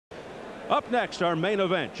Up next, our main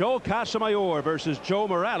event, Joel Casamayor versus Joe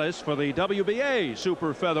Morales for the WBA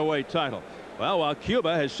super featherweight title. Well, while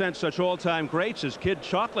Cuba has sent such all-time greats as Kid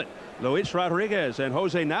Chocolate, Luis Rodriguez, and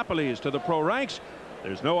Jose Napoles to the pro ranks,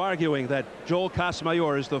 there's no arguing that Joel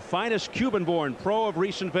Casamayor is the finest Cuban-born pro of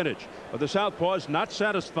recent vintage. But the southpaw is not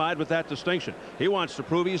satisfied with that distinction. He wants to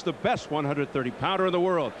prove he's the best 130-pounder in the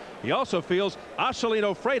world. He also feels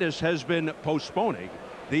Acelino Freitas has been postponing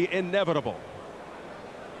the inevitable.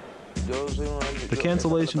 The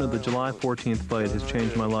cancellation of the July 14th fight has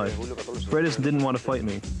changed my life. Freitas didn't want to fight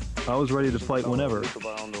me. I was ready to fight whenever.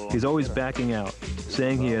 He's always backing out,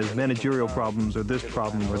 saying he has managerial problems or this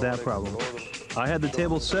problem or that problem. I had the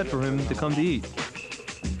table set for him to come to eat.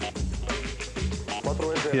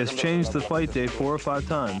 He has changed the fight day 4 or 5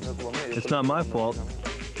 times. It's not my fault.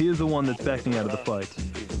 He is the one that's backing out of the fights.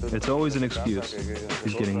 It's always an excuse.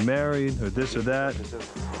 He's getting married or this or that.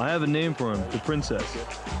 I have a name for him, the Princess.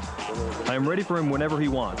 I am ready for him whenever he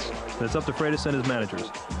wants, but it's up to Freitas and his managers.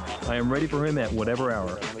 I am ready for him at whatever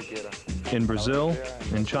hour. In Brazil,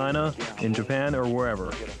 in China, in Japan, or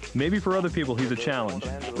wherever. Maybe for other people he's a challenge,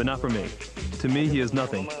 but not for me. To me, he is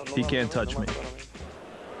nothing. He can't touch me.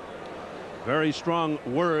 Very strong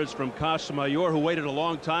words from Casamayor, who waited a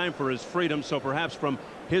long time for his freedom, so perhaps from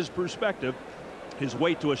his perspective, his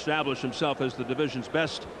wait to establish himself as the division's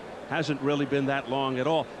best hasn't really been that long at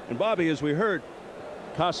all. And Bobby, as we heard,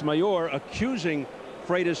 Casamayor accusing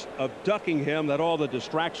Freitas of ducking him, that all the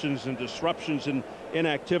distractions and disruptions and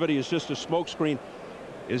inactivity is just a smokescreen.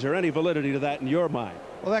 Is there any validity to that in your mind?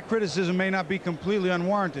 Well, that criticism may not be completely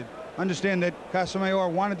unwarranted. Understand that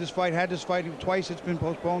Casamayor wanted this fight, had this fight twice. It's been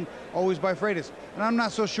postponed, always by Freitas. And I'm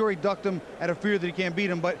not so sure he ducked him out of fear that he can't beat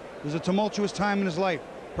him, but it was a tumultuous time in his life.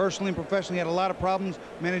 Personally and professionally, he had a lot of problems,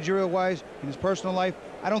 managerial-wise, in his personal life.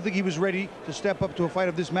 I don't think he was ready to step up to a fight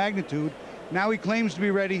of this magnitude. Now he claims to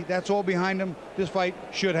be ready. That's all behind him. This fight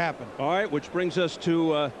should happen. All right, which brings us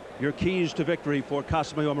to your keys to victory for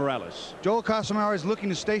Casamayor Morales. Joel Casamayor is looking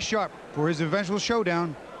to stay sharp for his eventual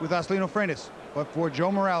showdown with Acelino Freitas. But for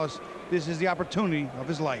Joe Morales, this is the opportunity of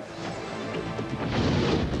his life.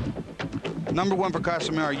 Number 1 for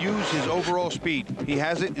Casamayor, use his overall speed. He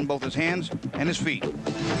has it in both his hands and his feet.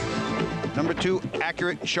 Number 2,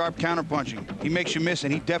 accurate, sharp counterpunching. He makes you miss,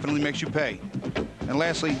 and he definitely makes you pay. And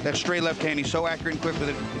lastly, that straight left hand, he's so accurate and quick with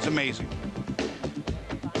it, it's amazing.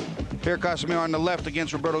 Here, Casamayor on the left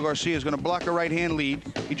against Roberto Garcia is going to block a right hand lead.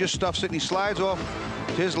 He just stuffs it and he slides off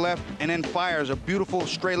to his left and then fires a beautiful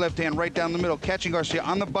straight left hand right down the middle, catching Garcia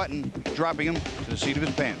on the button, dropping him to the seat of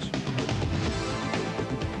his pants.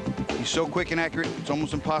 He's so quick and accurate, it's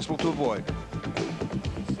almost impossible to avoid.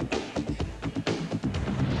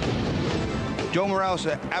 Joe Morales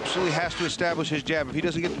absolutely has to establish his jab. If he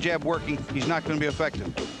doesn't get the jab working, he's not going to be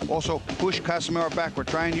effective. Also, push Casamayor backward.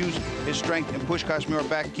 Try and use his strength and push Casamayor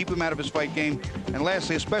back. Keep him out of his fight game. And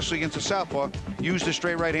lastly, especially against the southpaw, use the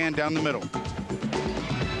straight right hand down the middle.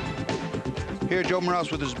 Here, Joe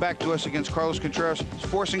Morales with his back to us against Carlos Contreras. He's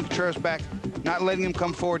forcing Contreras back, not letting him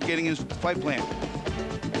come forward, getting his fight plan.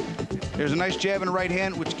 There's a nice jab and a right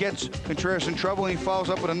hand, which gets Contreras in trouble, and he follows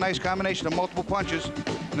up with a nice combination of multiple punches,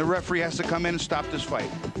 and the referee has to come in and stop this fight.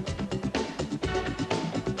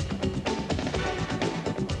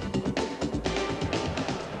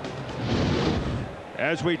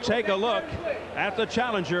 As we take a look at the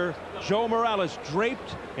challenger, Joe Morales,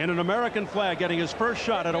 draped in an American flag, getting his first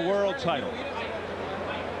shot at a world title. Here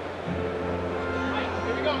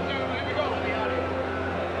we go, here we go.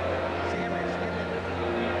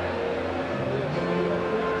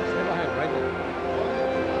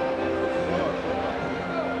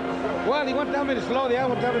 Well, he won't tell me to slow down,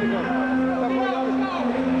 won't tell me to go.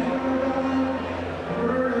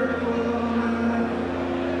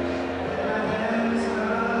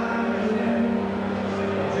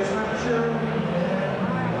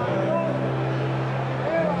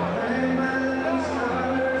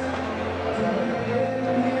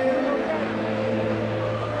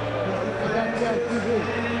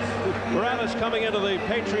 Morales coming into the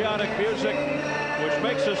patriotic music, which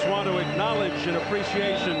makes us want to acknowledge and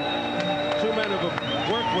appreciation two men who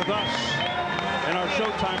have worked with us and our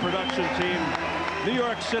Showtime production team. New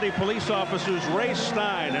York City police officers Ray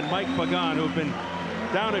Stein and Mike Pagan, who have been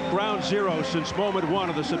down at ground zero since moment 1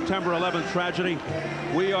 of the September 11th tragedy.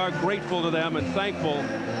 We are grateful to them and thankful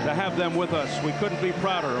to have them with us. We couldn't be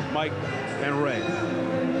prouder of Mike and Ray.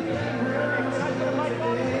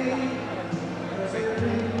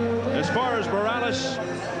 As far as Morales,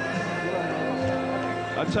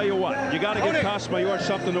 I'll tell you what, you got to give Casamayor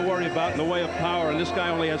something to worry about in the way of power, and this guy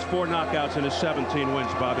only has 4 knockouts in his 17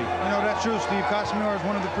 wins, Bobby. You know, that's true, Steve. Casamayor is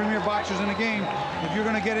one of the premier boxers in the game. If you're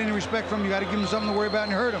going to get any respect from him, you got to give him something to worry about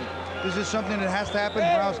and hurt him. This is something that has to happen.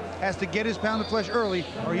 Morales has to get his pound of flesh early,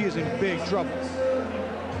 or he is in big trouble.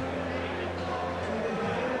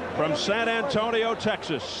 From San Antonio,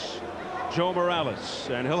 Texas, Joe Morales,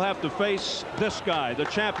 and he'll have to face this guy, the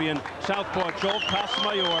champion, southpaw Joe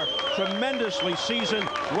Casamayor, tremendously seasoned,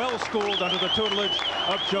 well-schooled under the tutelage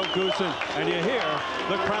of Joe Goosen, and you hear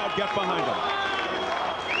the crowd get behind him.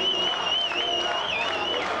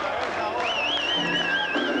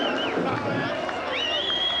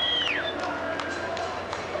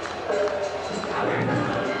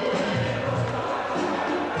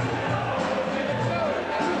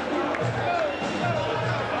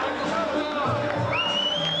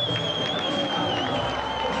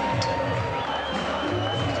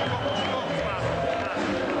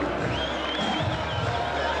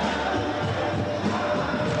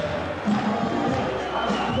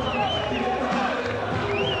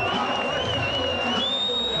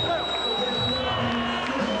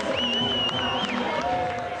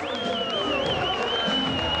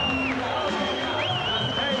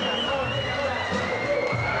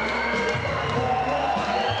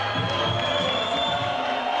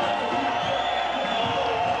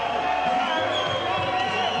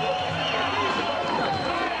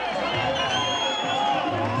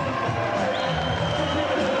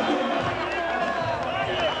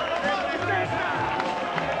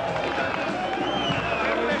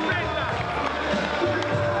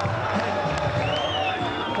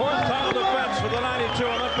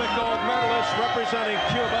 Representing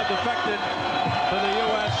Cuba, defected to the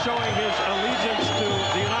U.S., showing his allegiance to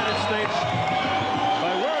the United States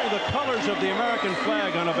by wearing the colors of the American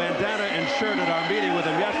flag on a bandana and shirt at our meeting with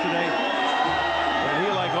him yesterday. And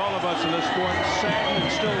he, like all of us in the sport, saddened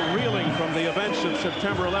and still reeling from the events of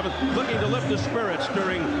September 11th, looking to lift his spirits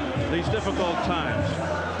during these difficult times.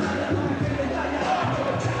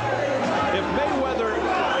 If Mayweather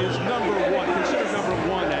is considered number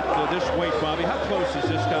one at this weight, Bobby, how close is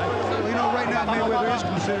this guy? Well, you know, right now Mayweather is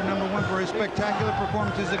considered number one for his spectacular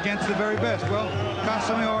performances against the very best. Well,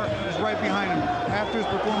 Casamayor is right behind him. After his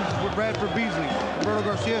performances with Bradford Beasley, Roberto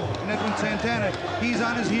Garcia, and Edwin Santana, he's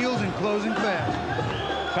on his heels and closing fast.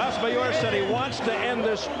 Casamayor said he wants to end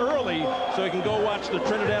this early so he can go watch the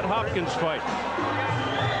Trinidad Hopkins fight.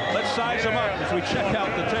 Let's size him up as we check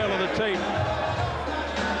out the tail of the tape.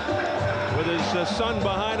 With his son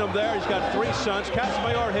behind him there, he's got 3 sons.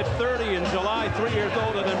 Casamayor hit 30 in July, 3 years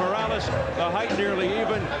older than Morales. The height nearly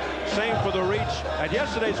even. Same for the reach. At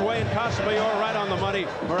yesterday's weigh-in, Casamayor right on the money.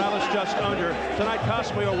 Morales just under. Tonight,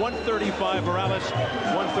 Casamayor 135, Morales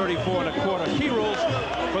 134.25. Key rules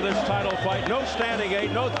for this title fight: no standing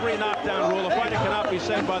 8, no 3 knockdown rule. A fighter cannot be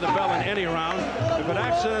saved by the bell in any round. If an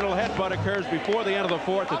accidental headbutt occurs before the end of the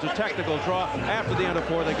 4th, it's a technical draw. After the end of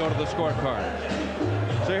 4, they go to the scorecard.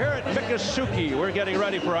 So here at Miccosukee, we're getting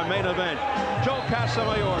ready for our main event. Joe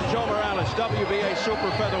Casamayor, Joe Morales, WBA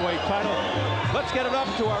super featherweight title. Let's get it up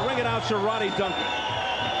to our ring announcer, Ronnie Duncan.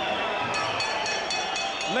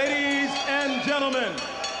 Ladies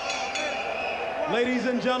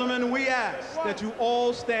and gentlemen, we ask that you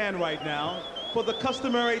all stand right now for the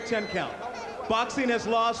customary 10 count. Boxing has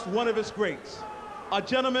lost one of its greats, a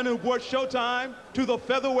gentleman who brought Showtime to the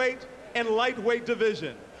featherweight and lightweight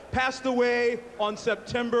division. Passed away on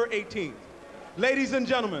September 18th. Ladies and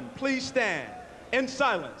gentlemen, please stand in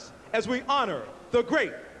silence as we honor the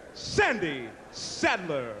great Sandy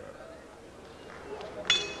Sadler.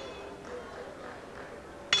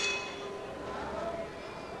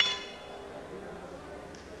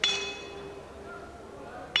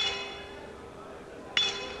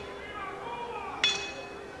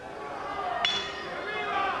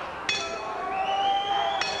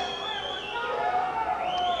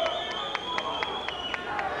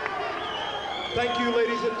 Thank you,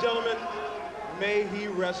 ladies and gentlemen. May he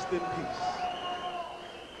rest in peace.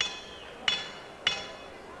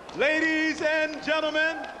 Ladies and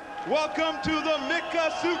gentlemen, welcome to the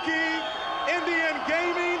Miccosukee Indian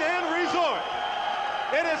Gaming and Resort.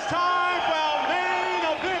 It is time for our main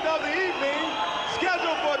event of the evening,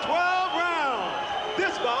 scheduled for 12 rounds.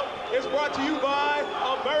 This bout is brought to you by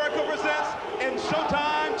America Presents and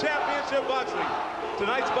Showtime Championship Boxing.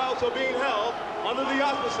 Tonight's bouts are being held under the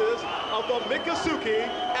auspices of the Miccosukee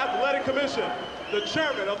Athletic Commission. The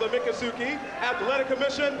chairman of the Miccosukee Athletic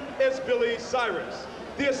Commission is Billy Cyrus.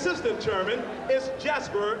 The assistant chairman is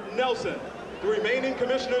Jasper Nelson. The remaining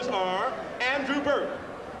commissioners are Andrew Burke,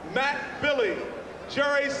 Matt Billy,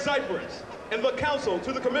 Jerry Cypress, And the counsel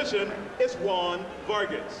to the commission is Juan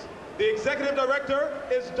Vargas. The executive director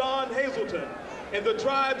is Don Hazelton. And the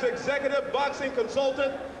tribe's executive boxing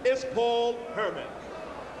consultant is Paul Herman.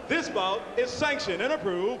 This bout is sanctioned and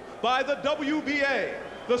approved by the WBA.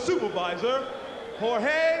 The supervisor,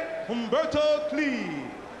 Jorge Humberto Clee.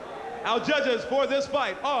 Our judges for this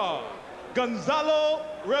fight are Gonzalo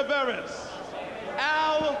Riveras,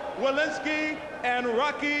 Al Walensky, and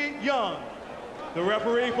Rocky Young. The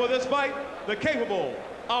referee for this fight, the capable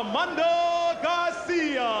Armando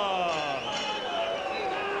Garcia.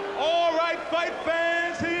 All right, fight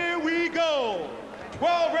fans, here we go.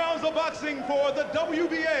 12 rounds of boxing for the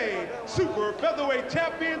WBA Super Featherweight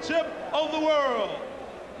Championship of the world.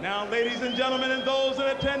 Now, ladies and gentlemen, and those in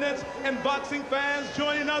attendance and boxing fans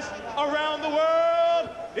joining us around the world,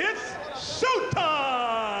 it's showtime!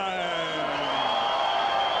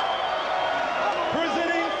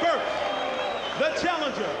 Presenting first, the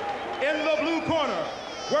challenger in the blue corner,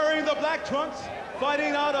 wearing the black trunks,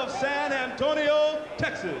 fighting out of San Antonio,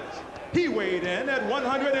 Texas. He weighed in at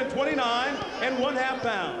 129 1/2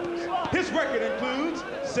 pounds. His record includes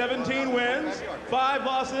 17 wins, 5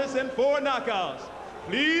 losses, and 4 knockouts.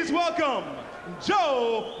 Please welcome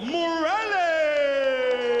Joe Morales.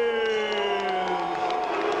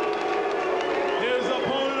 His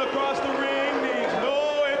opponent across the ring needs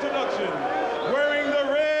no introduction. Wearing the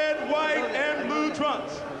red, white, and blue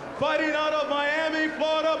trunks, fighting out of Miami,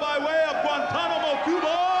 Florida by way of Guantanamo,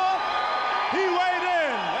 Cuba. He weighed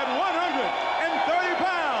in at 130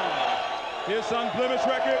 pounds. His unblemished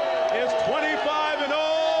record is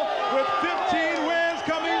 25-0 with 15 wins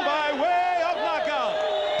coming by way of knockout.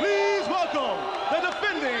 Please welcome the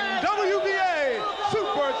defending WBA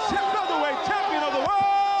Super Featherweight Champion of the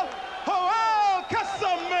world, Joel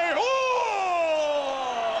Casamayor.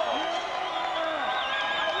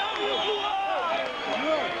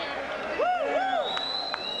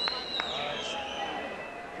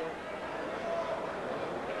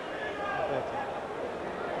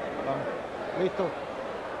 Listo.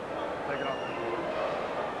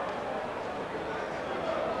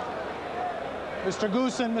 Mr.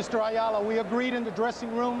 Goosen, Mr. Ayala, we agreed in the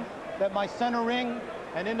dressing room that my center ring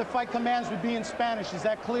and in the fight commands would be in Spanish. Is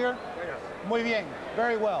that clear? Muy bien.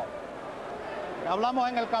 Very well. Hablamos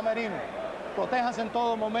en el camerino. Protéjanse en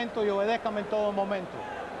todo momento y obedezcan en todo momento.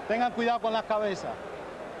 Tengan cuidado con las cabezas.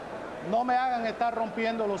 No me hagan estar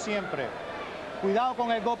rompiéndolo siempre. Cuidado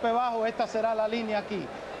con el golpe bajo. Esta será la línea aquí.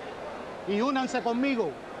 Y únanse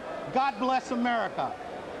conmigo. God bless America.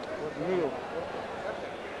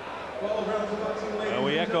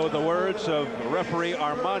 We echo the words of referee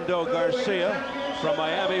Armando Garcia from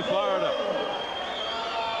Miami, Florida.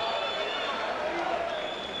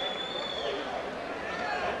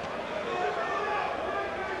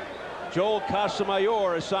 Joel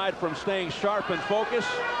Casamayor, aside from staying sharp and focused,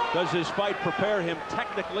 does his fight prepare him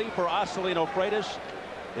technically for Acelino Freitas?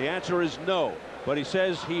 The answer is no, but he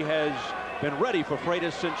says he has been ready for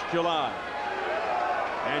Freitas since July.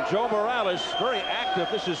 And Joe Morales, very active.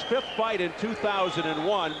 This is his 5th fight in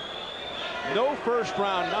 2001. No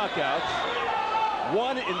first-round knockouts.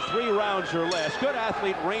 1 in 3 rounds or less. Good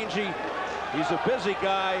athlete, rangy. He's a busy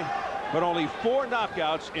guy, but only 4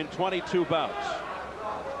 knockouts in 22 bouts.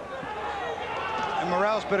 And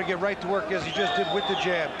Morales better get right to work as he just did with the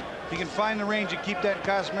jab. If he can find the range and keep that in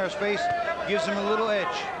Casamayor's face, gives him a little edge.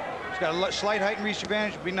 He's got a slight height and reach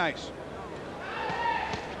advantage, would be nice.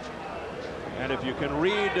 And if you can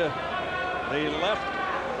read the left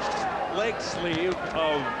leg sleeve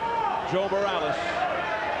of Joe Morales,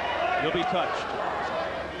 you'll be touched.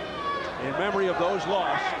 In memory of those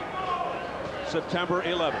lost, September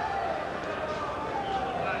 11th,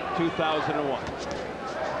 2001.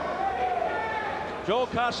 Joel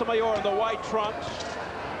Casamayor in the white trunks.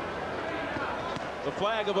 The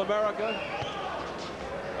flag of America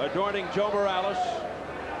adorning Joe Morales.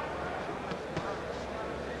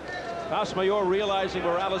 Casamayor, realizing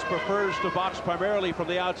Morales prefers to box primarily from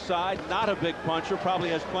the outside, not a big puncher, probably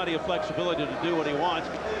has plenty of flexibility to do what he wants.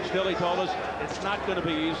 Still, he told us it's not going to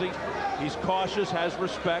be easy. He's cautious, has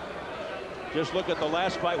respect. Just look at the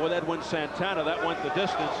last fight with Edwin Santana. That went the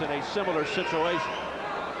distance in a similar situation.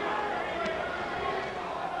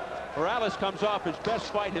 Morales comes off his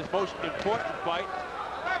best fight, his most important fight,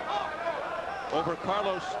 over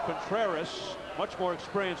Carlos Contreras. Much more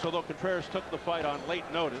experience, although Contreras took the fight on late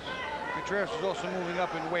notice. Contreras was also moving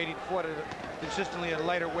up in weight. He fought consistently at a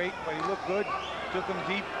lighter weight, but he looked good. Took him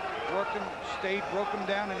deep, worked him, stayed, broke him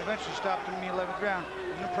down, and eventually stopped him in the 11th round.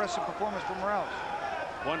 An impressive performance from Morales.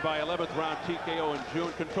 Won by 11th round TKO in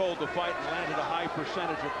June, controlled the fight and landed a high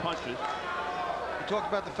percentage of punches. He talked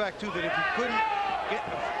about the fact, too, that if he couldn't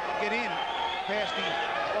get in past the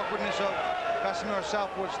awkwardness of Casamayor's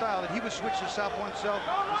southpaw style, that he would switch to southpaw himself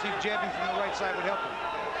and see if jabbing from the right side would help him.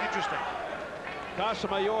 Interesting.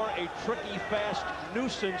 Casamayor, a tricky, fast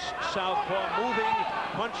nuisance southpaw, moving,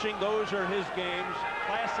 punching, those are his games.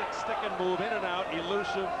 Classic stick and move, in and out,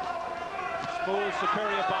 elusive, smooth,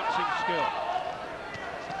 superior boxing skill.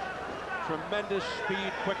 Tremendous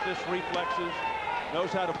speed, quickness, reflexes,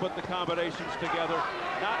 knows how to put the combinations together,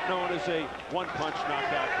 not known as a one-punch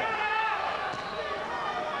knockout guy.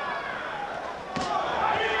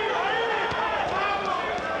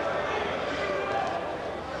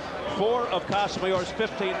 Four of Casamayor's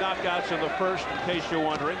 15 knockouts in the first, in case you're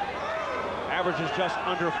wondering. Averages just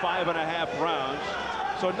under 5.5 rounds.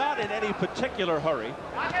 So not in any particular hurry,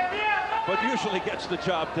 but usually gets the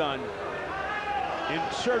job done in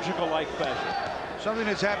surgical-like fashion. Something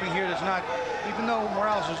that's happening here that's not, even though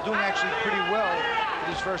Morales is doing actually pretty well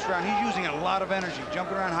in this first round, he's using a lot of energy,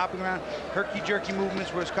 jumping around, hopping around, herky-jerky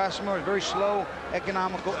movements, whereas Casamayor is very slow,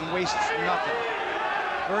 economical, and wastes nothing.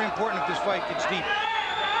 Very important if this fight gets deep.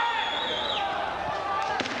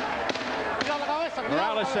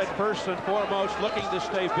 Morales said first and foremost, looking to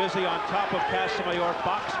stay busy on top of Casamayor.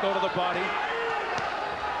 Box, go to the body.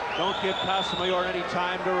 Don't give Casamayor any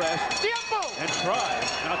time to rest. And try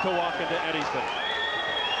not to walk into anything.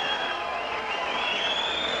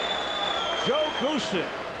 Joe Goosen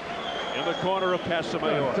in the corner of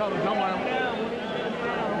Casamayor.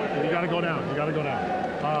 You got to go down. You got to go down.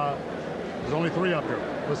 There's only 3 up here.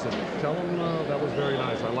 Listen, tell him that was very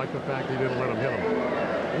nice. I like the fact he didn't let him hit him.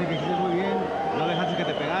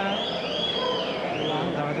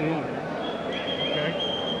 Okay.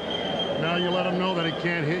 Now you let him know that he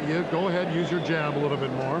can't hit you. Go ahead, use your jab a little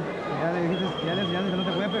bit more.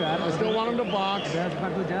 I still want him to box.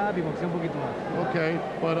 Okay,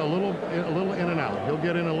 but a little in and out. He'll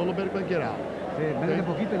get in a little bit, but get out. Okay.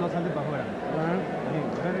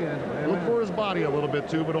 Look for his body a little bit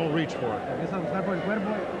too, but don't reach for it.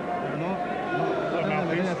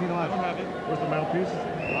 Where's the mouthpiece?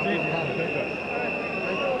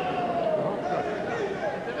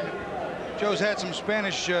 Joe's had some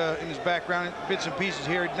Spanish in his background, bits and pieces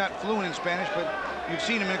here. He's not fluent in Spanish, but you've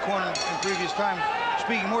seen him in the corner in previous times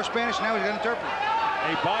speaking more Spanish. Now he's got an interpreter.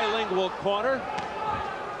 A bilingual corner.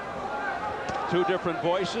 2 different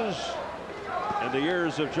voices. And the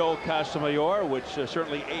years of Joe Casamayor, which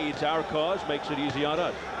certainly aids our cause, makes it easy on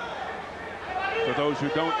us. For those who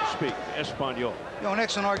don't speak Espanol. You know, an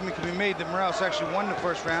excellent argument can be made that Morales actually won the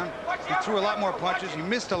first round. He threw a lot more punches. He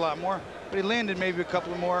missed a lot more, but he landed maybe a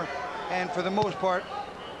couple more. And for the most part,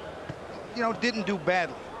 you know, didn't do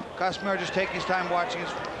badly. Casamayor just taking his time watching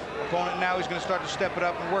his opponent. Now he's going to start to step it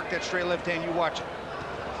up and work that straight left hand. You watch it.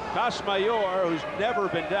 Casamayor, who's never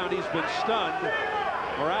been down, he's been stunned.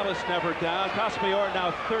 Morales never down. Casamayor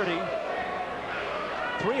now 30.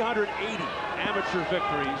 380 amateur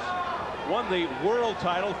victories. Won the world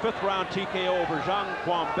title, 5th round TKO over Zhang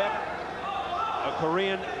Kwambek, a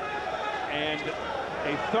Korean, and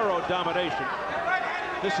a thorough domination.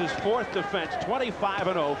 This is 4th defense,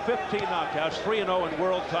 25-0, 15 knockouts, 3-0 in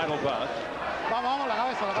world title bouts.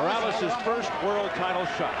 Morales' first world title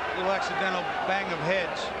shot. A little accidental bang of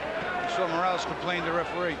heads. You saw Morales complain to the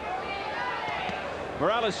referee.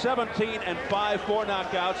 Morales 17-5, 4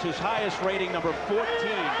 knockouts, his highest rating, number 14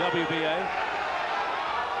 WBA.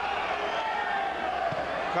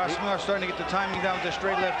 Casamayor starting to get the timing down with the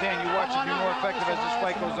straight left hand. You watch it be more effective as this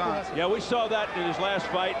fight goes on. Yeah, we saw that in his last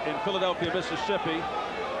fight in Philadelphia, Mississippi,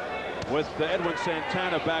 with Edwin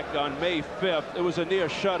Santana back on May 5th. It was a near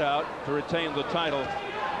shutout to retain the title.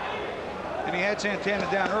 And he had Santana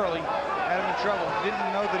down early, had him in trouble. Didn't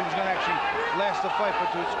know that he was going to actually last the fight,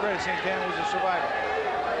 but to his credit, Santana was a survivor.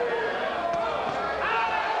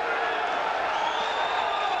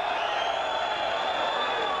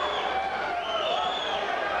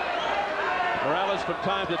 Morales from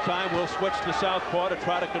time to time will switch to southpaw to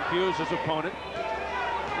try to confuse his opponent.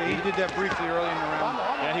 Yeah, he did that briefly early in the round.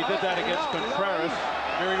 Yeah, he did that against Contreras.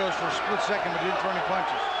 There he goes for a split second, but didn't throw any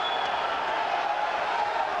punches.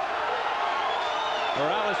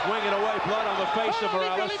 Morales winging away, blood on the face of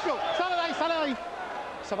Morales.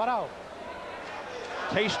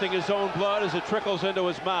 Tasting his own blood as it trickles into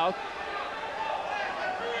his mouth.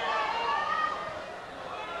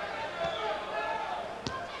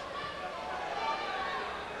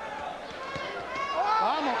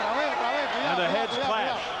 And the heads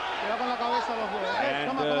clash.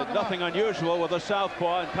 And nothing unusual with a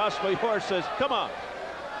southpaw, and Casamayor says, come on.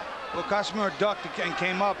 Well, Casamayor ducked and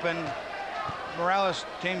came up, and Morales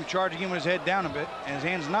came charging him with his head down a bit, and his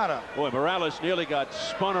hand's not up. Boy, Morales nearly got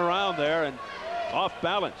spun around there and off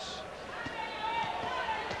balance.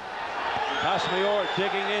 Casamayor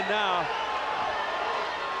digging in now.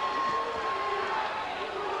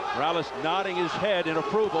 Morales nodding his head in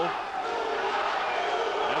approval.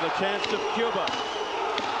 And the chance of Cuba.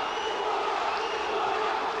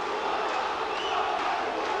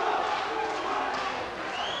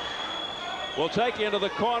 We'll take you into the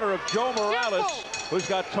corner of Joe Morales, who's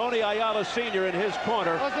got Tony Ayala Sr. in his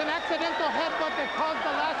corner. It was an accidental headbutt that caused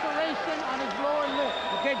the laceration on his lower lip.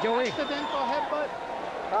 Okay, Joey. Accidental headbutt.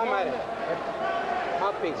 Come on.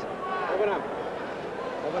 Mouthpiece. Open up.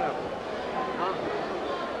 Open up. Huh?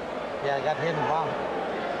 Yeah, I got hit in the bottom.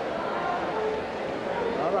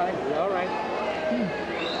 All right. You're all right.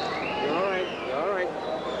 You're all right. You're all right.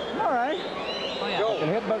 All right. Oh, yeah. Joe. El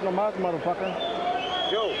headbutt in the mouth, motherfucker.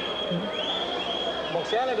 Joe.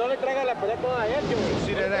 Boxeale, no le traiga la pelea toda a él, Joe.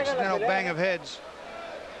 See that accidental bang of heads.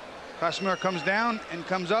 Casamayor comes down and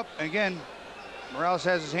comes up. Again, Morales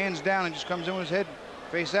has his hands down and just comes in with his head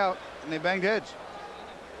face out, and they banged heads.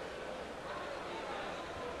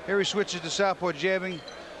 Here he switches to southpaw jabbing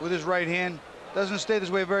with his right hand. Doesn't stay this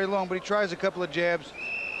way very long, but he tries a couple of jabs.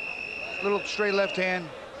 Little straight left hand.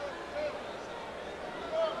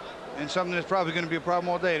 And something that's probably going to be a problem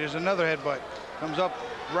all day. There's another headbutt. Comes up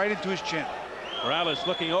right into his chin. Morales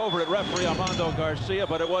looking over at referee Armando Garcia,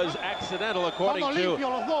 but it was accidental according to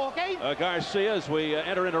Garcia as we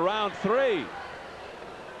enter into round 3.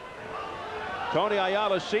 Tony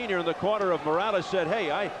Ayala Sr. in the corner of Morales said, hey,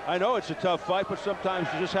 I know it's a tough fight, but sometimes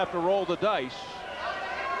you just have to roll the dice.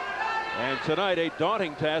 And tonight, a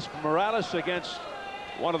daunting task for Morales against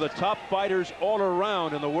one of the top fighters all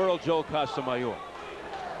around in the world, Joe Casamayor.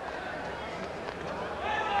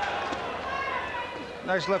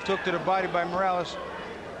 Nice left hook to the body by Morales,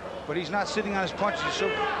 but he's not sitting on his punches.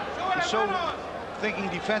 He's so thinking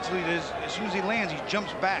defensively that as soon as he lands, he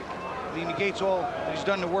jumps back. And he negates all that he's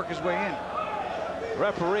done to work his way in.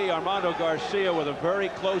 Referee Armando Garcia with a very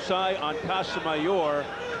close eye on Casamayor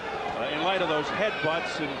in light of those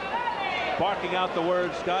headbutts and barking out the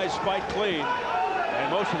words, guys, fight clean. And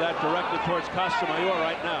most of that directed towards Casamayor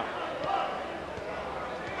right now.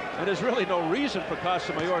 And there's really no reason for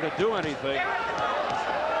Casamayor to do anything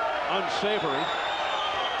unsavory.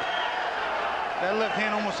 That left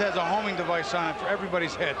hand almost has a homing device on it for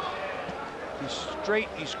everybody's head. He's straight,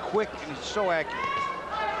 he's quick, and he's so accurate.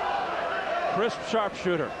 Crisp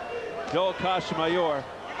sharpshooter, Joe Casamayor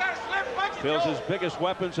feels his biggest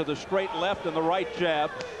weapons are the straight left and the right jab.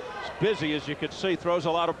 He's busy, as you can see, throws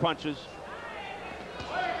a lot of punches.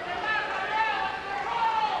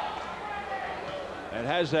 And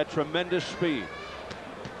has that tremendous speed.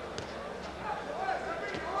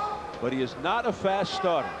 But he is not a fast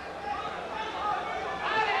starter.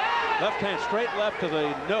 Left hand straight left to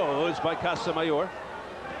the nose by Casamayor.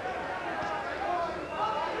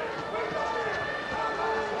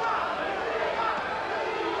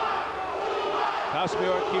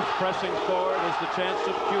 Casamayor keeps pressing forward as the chance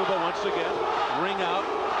of Cuba once again. Ring out.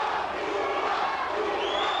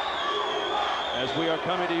 As we are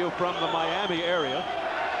coming to you from the Miami area.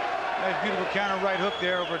 Nice beautiful counter right hook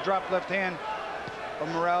there over a drop left hand of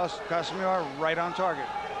Morales. Casamayor right on target.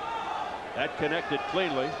 That connected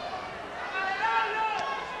cleanly.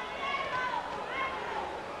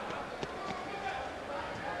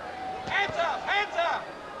 Hands up, hands up.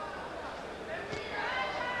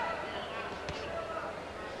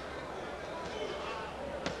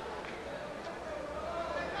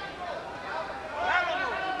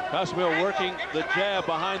 Casamayor working the jab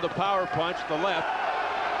behind the power punch, the left.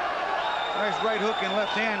 Nice right hook and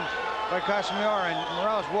left hand by Casamayor, and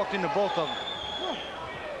Morales walked into both of them.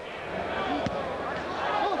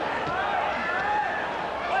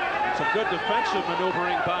 Some good defensive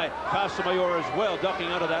maneuvering by Casamayor as well,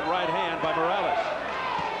 ducking under that right hand by Morales.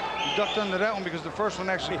 He ducked under that one because the first one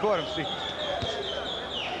actually caught him, Steve.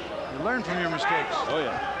 You learn from your mistakes. Oh,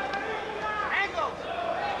 yeah.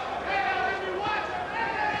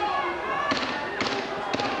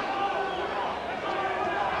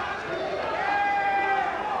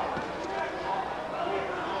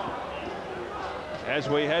 As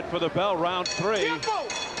we head for the bell, round 3.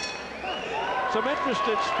 Some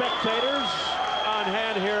interested spectators on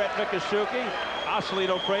hand here at Miccosukee.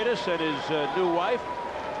 Ocelino Freitas and his new wife,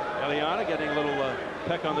 Eliana, getting a little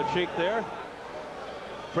peck on the cheek there.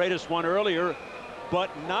 Freitas won earlier, but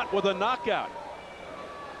not with a knockout.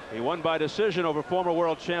 He won by decision over former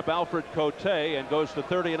world champ Alfred Cote and goes to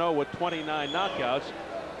 30-0 with 29 knockouts.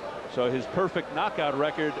 So his perfect knockout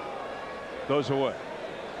record goes away.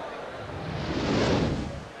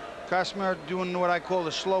 Casamayor doing what I call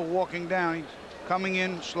the slow walking down. He's coming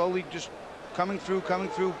in slowly, just coming through,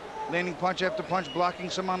 landing punch after punch, blocking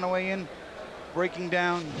some on the way in. breaking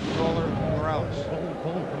down taller Morales.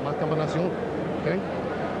 Más combinación. Okay.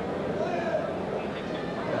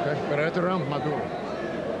 Okay. Pero este round más duro.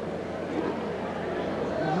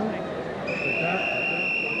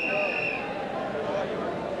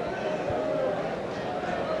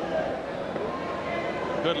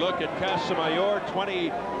 Good look at Casamayor,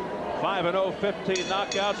 25-0, 15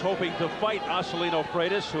 knockouts, hoping to fight Marcelino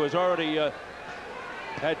Freitas, who has already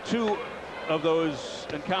had 2 of those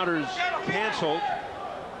encounters canceled.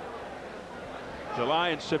 July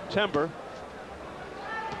and September.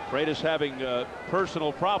 Freitas having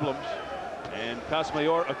personal problems, and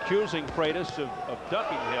Casamayor accusing Freitas of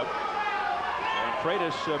ducking him. And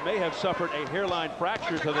Freitas may have suffered a hairline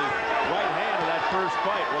fracture to the right hand in that first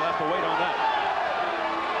fight. We'll have to wait on that.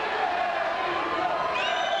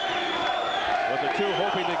 But the two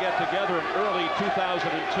hoping to get together in early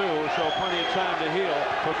 2002, so plenty of time to heal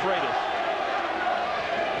for Freitas.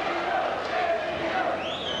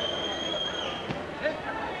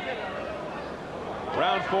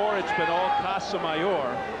 Round 4, it's been all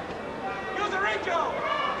Casamayor.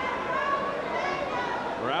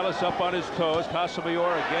 Morales up on his toes.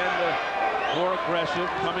 Casamayor again more aggressive,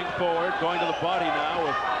 coming forward, going to the body now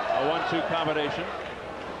with a 1-2 combination.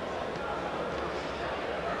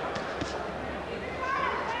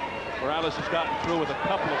 Morales has gotten through with a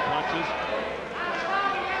couple of punches.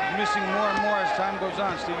 He's missing more and more as time goes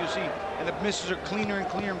on, Steve. You see, and the misses are cleaner and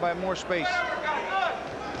cleaner by more space.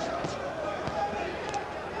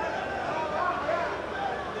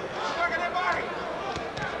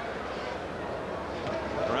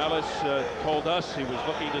 Morales told us he was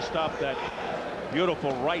looking to stop that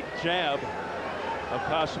beautiful right jab of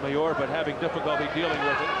Casamayor, but having difficulty dealing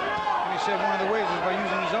with it. And he said one of the ways was by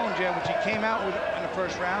using his own jab, which he came out with in the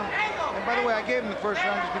first round. And by the way, I gave him the first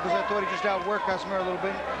round just because I thought he just outworked Casamayor a little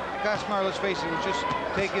bit. And Casamayor, let's face it, would just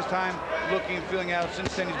take his time looking and feeling out.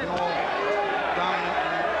 Since then, he's been all dominant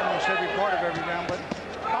in almost every part of every round. But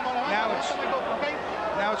now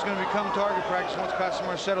it's going to become target practice once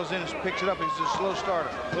Casamayor settles in and picks it up. He's a slow starter.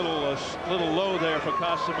 Little low there for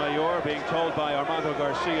Casamayor, being told by Armando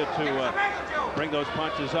Garcia to bring those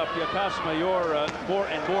punches up. Yeah, Casamayor more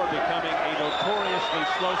and more becoming a notoriously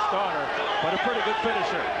slow starter, but a pretty good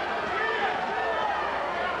finisher.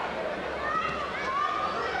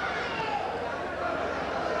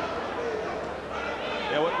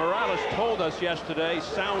 Yeah, what Morales told us yesterday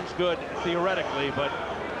sounds good theoretically, but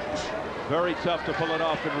very tough to pull it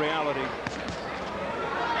off in reality.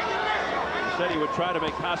 He said he would try to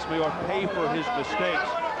make Casamayor pay for his mistakes.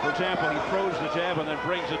 For example, he throws the jab and then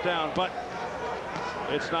brings it down, but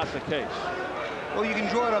it's not the case. Well, you can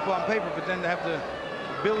draw it up on paper, but then to have the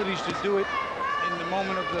abilities to do it in the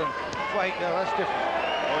moment of the fight, that's different.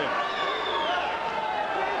 Oh, yeah.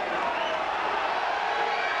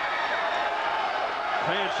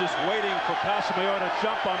 Fans just waiting for Casamayor to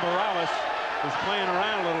jump on Morales, who's playing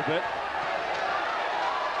around a little bit.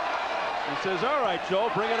 He says, all right, Joe,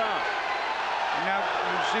 bring it on. And now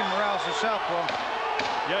you see Morales is southpaw.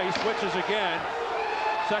 Yeah, he switches again.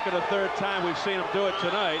 Second or third time we've seen him do it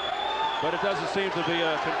tonight, but it doesn't seem to be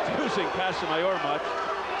confusing Casamayor much.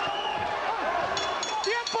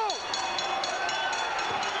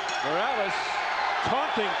 Morales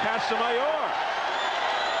taunting Casamayor.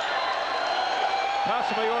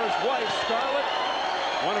 Casamayor's wife, Scarlett,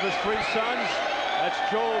 one of his 3 sons. That's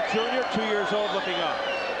Joel Jr., 2 years old, looking up.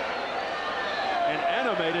 An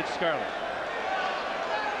animated Scarlett.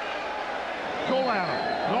 Go at him.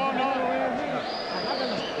 No.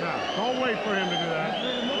 Yeah, don't wait for him to do that.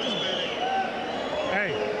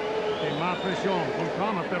 Hey, más presión, con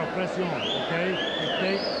calma, pero presión, okay?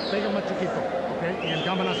 Pega más chiquito, okay? Y en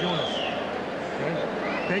combinaciones, okay?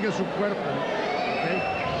 Pega su cuerpo, okay?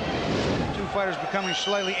 Two fighters becoming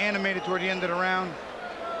slightly animated toward the end of the round.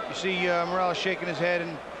 You see Morales shaking his head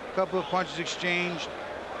and a couple of punches exchanged.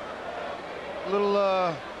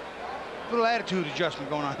 Little attitude adjustment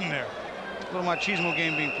going on in there. A little machismo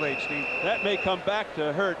game being played, Steve. That may come back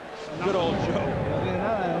to hurt good old Joe.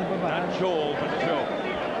 Not Joel, but Joe.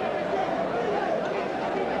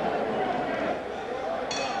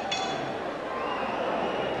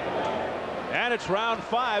 And it's round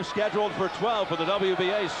 5, scheduled for 12 for the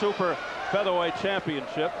WBA Super Featherweight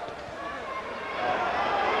Championship.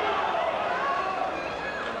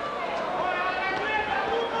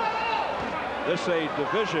 This a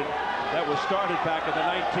division that was started back in the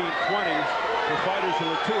 1920s for fighters who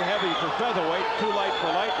were too heavy for featherweight, too light for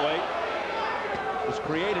lightweight. It was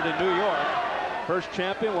created in New York. First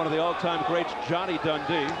champion, one of the all-time greats, Johnny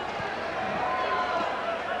Dundee.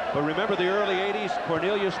 But remember the early 80s,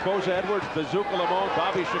 Cornelius, Boza Edwards, Bazooka Limon,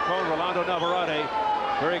 Bobby Chacon, Rolando Navarrete.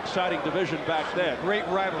 Very exciting division back then. Great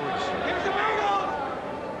rivalries.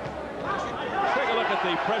 Let's take a look at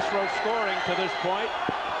the press row scoring to this point.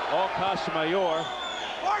 All Casamayor.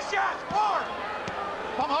 4 shots, 4.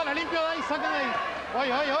 Vamos, ahora, limpio de ahí, saca de ahí.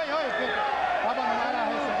 Oye. Papá, no me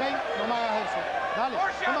hagas eso, ¿ok? No me hagas eso. Dale,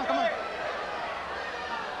 come on.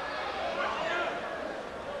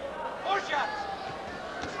 4 shots.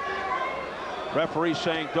 Referee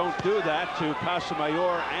saying don't do that to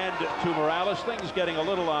Casamayor and to Morales. Things getting a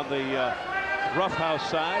little on the roughhouse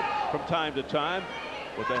side from time to time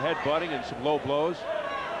with the headbutting and some low blows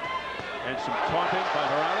and some taunting by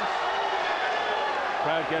Morales.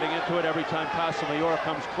 Crowd getting into it every time Casamayor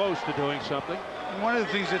comes close to doing something. And one of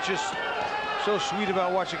the things that's just so sweet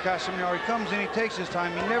about watching Casamayor, he comes in, he takes his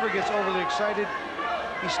time, he never gets overly excited.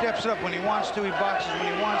 He steps up when he wants to, he boxes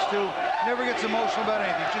when he wants to, never gets emotional about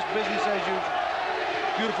anything, just business as usual.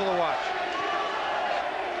 Beautiful to watch.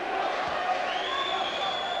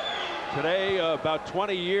 Today, about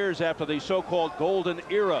 20 years after the so-called golden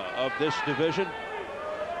era of this division,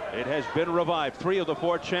 it has been revived. 3 of the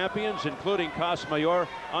 4 champions, including Casamayor,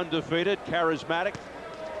 undefeated, charismatic.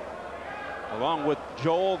 Along with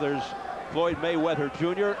Joel, there's Floyd Mayweather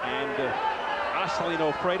Jr. and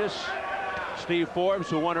Acelino Freitas. Steve Forbes,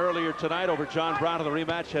 who won earlier tonight over John Brown in the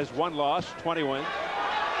rematch, has 1 loss, 20 wins.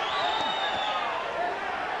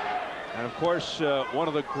 And of course, one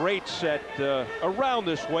of the greats at around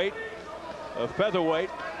this weight, featherweight,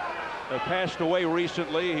 passed away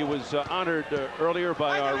recently. He was honored earlier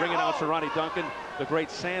by our ring announcer Ronnie Duncan, the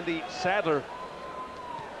great Sandy Sadler,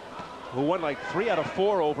 who won like 3 out of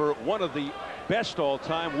 4 over one of the best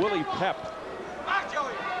all-time, Willie Pep.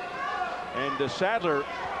 And Sadler,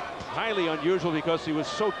 highly unusual because he was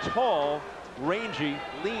so tall, rangy,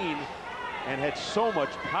 lean, and had so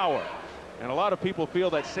much power. And a lot of people feel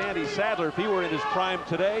that Sandy Sadler, if he were in his prime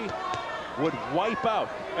today, would wipe out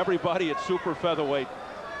everybody at super featherweight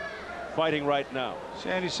fighting right now.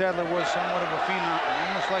 Sandy Sadler was somewhat of a phenom,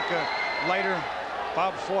 almost like a lighter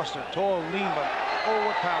Bob Foster, tall, lean, but oh,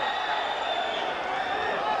 what power.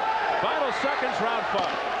 Final seconds, round 5.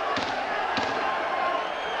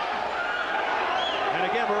 And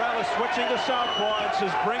again, Morales switching to southpaw and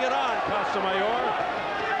says, bring it on, Casamayor.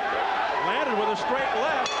 Landed with a straight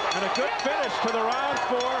left and a good finish to the round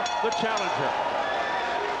for the challenger.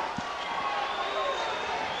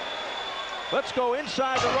 Let's go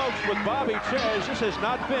inside the ropes with Bobby Ches. This has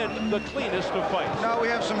not been the cleanest of fights. No, we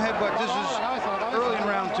have some headbutts. This is early in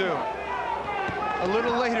round 2. A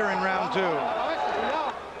little later in round 2.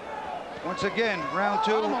 Once again, round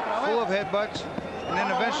 2, full of headbutts. And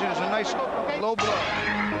then eventually there's a nice low blow.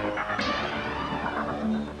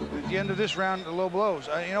 At the end of this round, the low blows.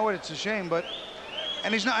 You know what? It's a shame, but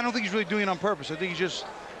and he's not. I don't think he's really doing it on purpose. I think he's just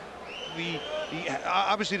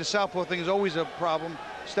obviously the southpaw thing is always a problem.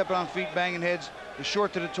 Stepping on feet, banging heads, the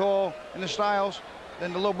short to the tall, and the styles.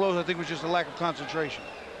 Then the low blows, I think, was just a lack of concentration.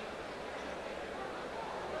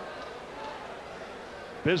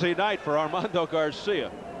 Busy night for Armando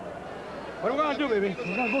Garcia. What are we gonna do, baby?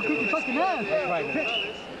 We're gonna go kick your fucking ass. That's right.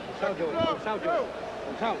 Hey, no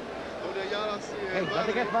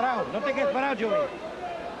te quedes parado. No te quedes parado, Joey.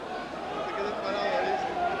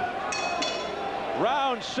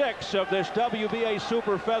 Round 6 of this WBA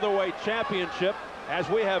Super Featherweight Championship. As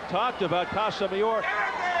we have talked about, Casamayor,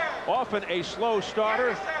 often a slow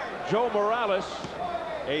starter. Joe Morales,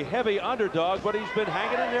 a heavy underdog, but he's been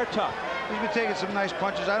hanging in there tough. He's been taking some nice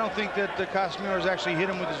punches. I don't think that Casamayor has actually hit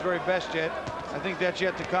him with his very best yet. I think that's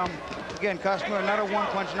yet to come. Again, Casamayor, not a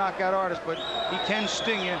one-punch knockout artist, but he can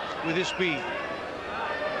sting you with his speed.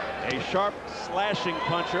 A sharp slashing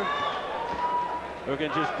puncher who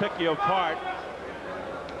can just pick you apart.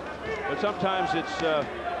 But sometimes it's a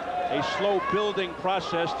slow building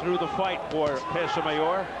process through the fight for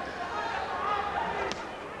Casamayor.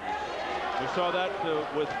 We saw that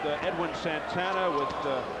with Edwin Santana, with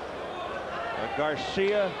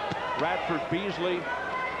Garcia, Radford Beasley.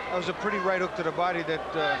 That was a pretty right hook to the body that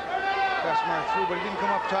Casamayor threw, but he didn't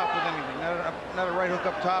come up top with anything. Not a right hook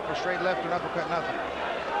up top, or straight left, or an uppercut, nothing.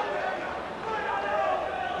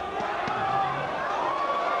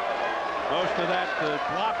 Most of that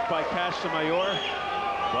blocked by Casamayor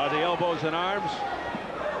by the elbows and arms.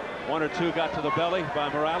 1 or 2 got to the belly by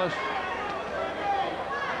Morales.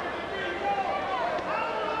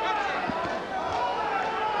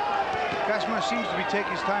 Casamayor seems to be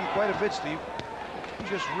taking his time quite a bit, Steve. He's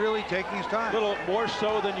just really taking his time. A little more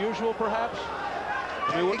so than usual, perhaps?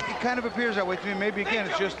 I mean, it kind of appears that way to me. Maybe, again,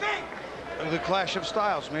 it's just the clash of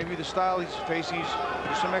styles. Maybe the style he's facing,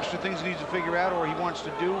 there's some extra things he needs to figure out, or he wants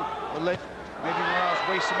to do, or let maybe Morales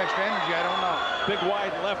waste some extra energy, I don't know. Big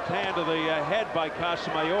wide left hand to the head by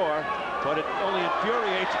Casamayor, but it only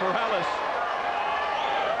infuriates Morales.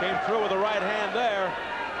 Came through with the right hand there.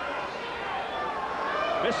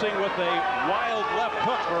 Missing with a wild left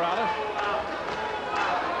hook, Morales.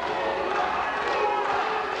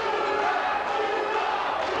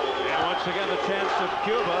 And once again, the chance of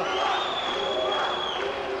Cuba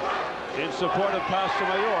in support of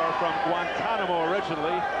Casamayor from Guantanamo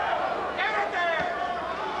originally.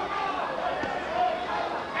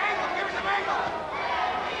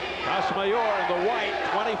 Casamayor in the white,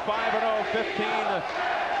 25-0, 15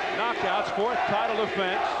 knockouts, 4th title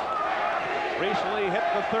defense. Recently hit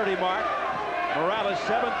the 30 mark. Morales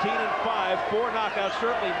 17-5, 4 knockouts,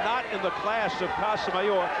 certainly not in the class of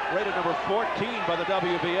Casamayor, rated number 14 by the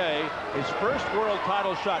WBA. His first world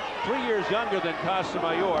title shot, 3 years younger than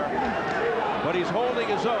Casamayor, but he's holding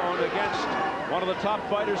his own against one of the top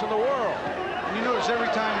fighters in the world. And you notice every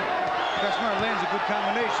time Casamayor lands a good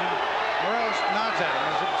combination, Morales nods at him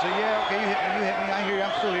and says, yeah, okay, you hit me, I hear you,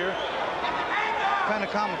 I'm still here. Kind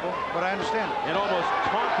of comical, but I understand it. In almost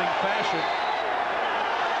taunting fashion.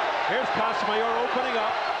 Here's Casamayor opening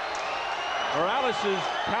up. Morales'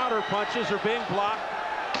 counter punches are being blocked.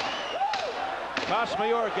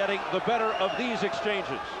 Casamayor getting the better of these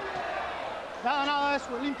exchanges. Nada,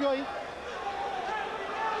 eso, limpio ahí.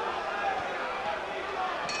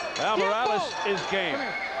 Now Morales is game.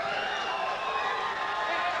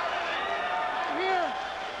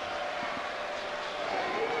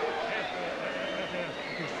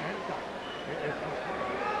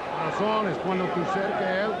 Es cuando tú cerca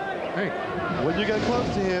a él. Hey, when you get close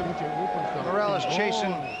to him, Morales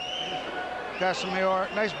chasing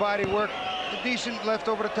Casamayor. Nice body work. Decent left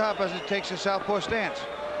over the top as it takes a southpaw stance.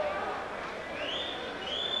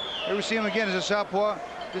 Here we see him again as a southpaw.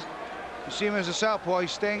 You see him as a southpaw.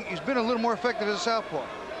 He's been a little more effective as a southpaw.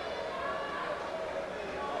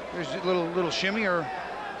 There's a little shimmy or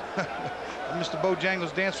Mr.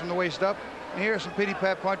 Bojangles dance from the waist up. And here are some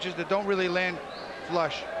pity-pat punches that don't really land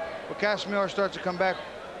flush. But Casamayor starts to come back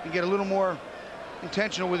and get a little more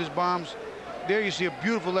intentional with his bombs. There you see a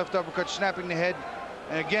beautiful left uppercut snapping the head.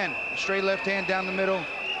 And again, a straight left hand down the middle,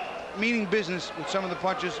 meaning business with some of the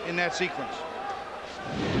punches in that sequence.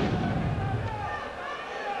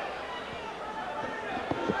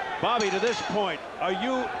 Bobby, to this point, are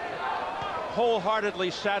you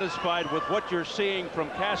wholeheartedly satisfied with what you're seeing from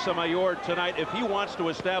Casamayor tonight if he wants to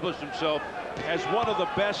establish himself as one of the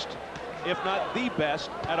best, if not the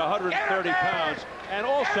best, at 130 pounds, and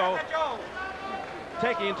also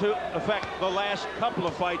taking into effect the last couple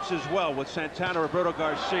of fights as well with Santana, Roberto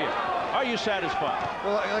Garcia? Are you satisfied?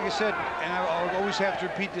 Well, like I said, and I'll always have to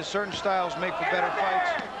repeat this, certain styles make for better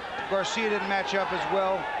fights. Garcia didn't match up as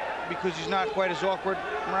well because he's not quite as awkward.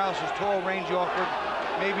 Morales is tall, rangy, awkward.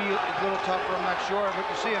 Maybe a little tougher, I'm not sure, but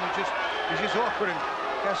you see him, he's just awkward, and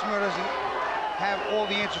Casamayor doesn't have all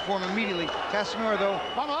the answer for him immediately. Casamayor, though,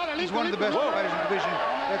 he's one of the best fighters in the division.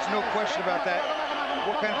 That's no question about that.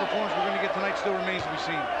 What kind of performance we're going to get tonight still remains to be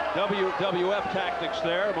seen. WWF tactics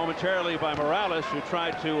there momentarily by Morales, who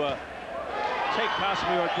tried to take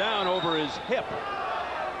Casamayor down over his hip.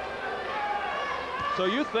 So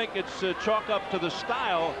you think it's chalk up to the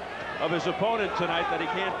style of his opponent tonight that he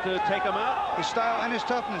can't take him out? His style and his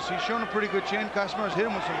toughness. He's shown a pretty good chin. Casamayor's hit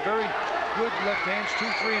him with some very good left hands,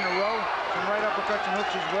 2-3 in a row. Some right uppercuts and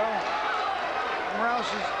hooks as well. Morales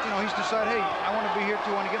is, he's decided, hey, I want to be here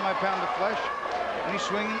too. I want to get my pound of flesh. And he's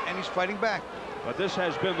swinging and he's fighting back. But this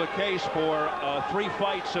has been the case for 3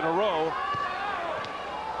 fights in a row.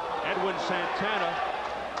 Edwin Santana,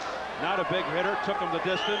 not a big hitter, took him the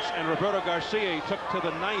distance, and Roberto Garcia, he took to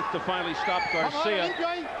the 9th to finally stop Garcia.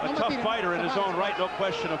 A tough fighter in his own right, no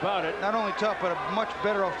question about it. Not only tough, but a much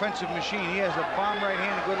better offensive machine. He has a bomb right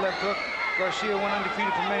hand, a good left hook. Garcia went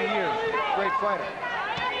undefeated for many years. Great fighter.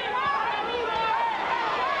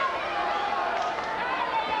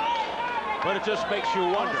 But it just makes you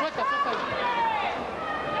wonder.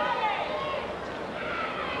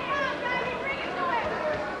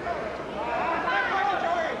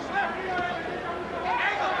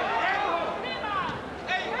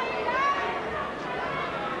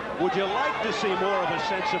 Would you like to see more of a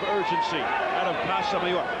sense of urgency out of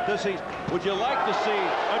Casamayor? Would you like to see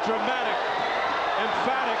a dramatic,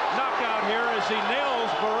 emphatic knockout here as he nails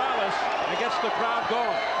Morales and gets the crowd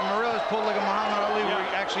going? Morales pulled like a Muhammad Ali, where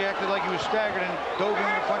he actually acted like he was staggered and dove in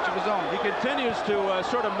with a punch of his own. He continues to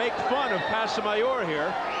sort of make fun of Casamayor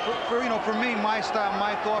here. For me, my style,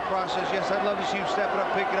 my thought process, yes, I'd love to see him step it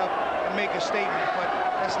up, pick it up, and make a statement, but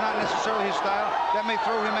that's not necessarily his style. That may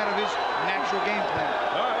throw him out of his natural game plan.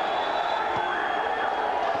 All right.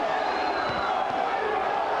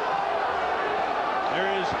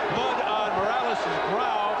 blood on Morales'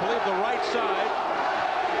 brow, I believe the right side.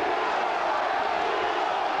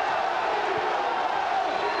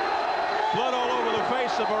 Blood all over the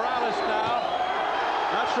face of Morales now.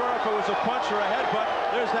 Not sure if it was a punch or a headbutt.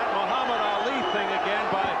 There's that Muhammad Ali thing again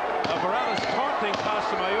by Morales taunting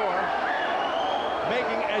Casamayor,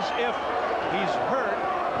 making as if he's hurt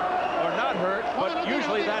or not hurt, but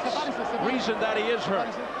usually that's reason that he is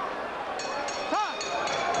hurt.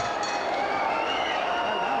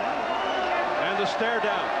 And the stare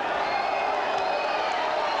down.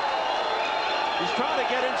 He's trying to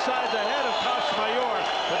get inside the head of Casamayor,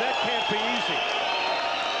 but that can't be easy.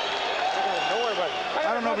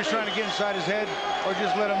 I don't know if he's trying to get inside his head or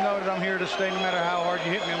just let him know that I'm here to stay no matter how hard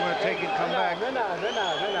you hit me. I'm going to take it and come back.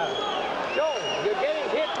 Joe, you're getting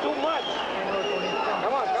hit too much.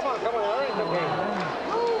 Come on. All right, okay.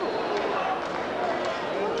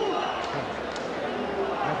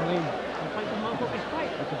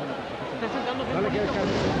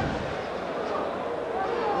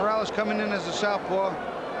 Morales coming in as a southpaw.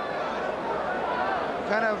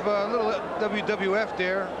 Kind of a little WWF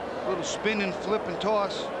there. A little spin and flip and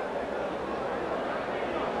toss.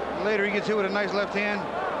 Later he gets hit with a nice left hand,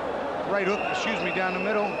 right hook, down the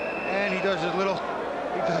middle, and he does his little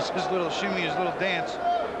shimmy, his little dance.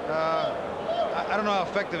 I don't know how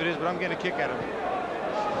effective it is, but I'm getting a kick out of it.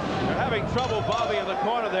 They're having trouble, Bobby, in the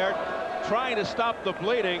corner there, trying to stop the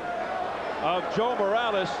bleeding of Joe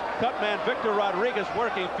Morales. Cutman Victor Rodriguez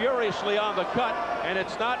working furiously on the cut, and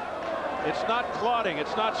it's not clotting,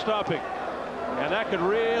 it's not stopping. And that could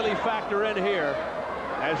really factor in here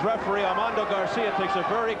as referee Armando Garcia takes a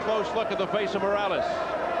very close look at the face of Morales.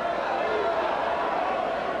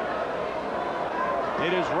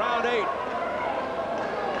 It is round 8.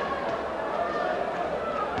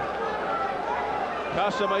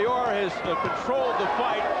 Casamayor has controlled the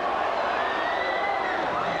fight,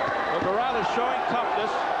 but Morales showing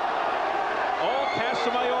toughness. All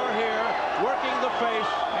Casamayor here working the face.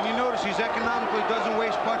 And you notice he's economically doesn't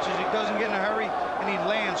waste punches. He doesn't get in a hurry, and he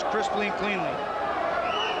lands crisply and cleanly.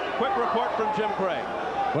 Quick report from Jim Craig.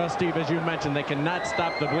 Well, Steve, as you mentioned, they cannot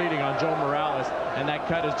stop the bleeding on Joe Morales, and that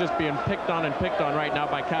cut is just being picked on right now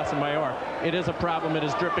by Casamayor. It is a problem. It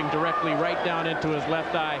is dripping directly right down into his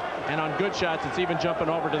left eye, and on good shots, it's even jumping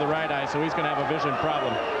over to the right eye, so he's going to have a vision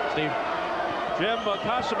problem. Steve? Jim,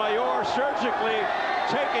 Casamayor surgically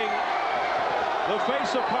taking the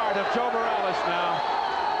face apart of Joe Morales now.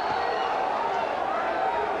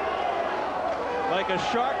 Like a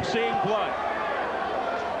shark seeing blood.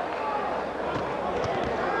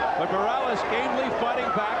 But Morales gamely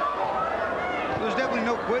fighting back. There's definitely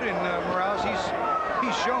no quitting Morales. He's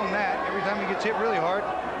shown that every time he gets hit really hard,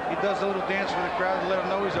 he does a little dance for the crowd to let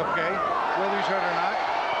him know he's okay, whether he's hurt or not.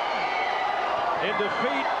 In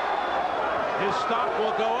defeat, his stock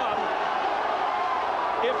will go up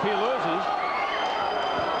if he loses.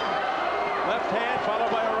 Left hand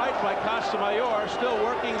followed by a right by Casamayor, still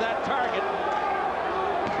working that target.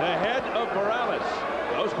 The head of Morales.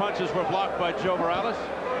 Those punches were blocked by Joe Morales.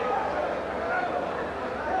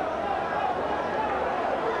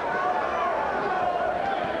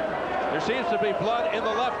 There seems to be blood in the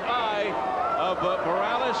left eye of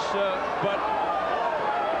Morales, but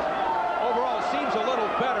overall it seems a little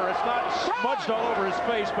better. It's not smudged all over his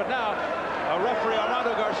face, but now referee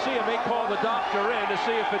Armando Garcia may call the doctor in to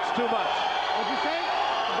see if it's too much. What'd you say?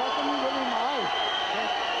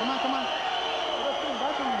 Come on.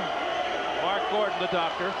 Mark Gordon, the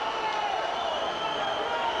doctor.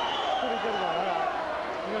 Pretty good one.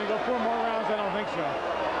 You're going to go 4 more rounds? I don't think so.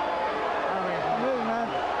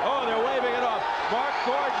 Oh, they're waving it off. Mark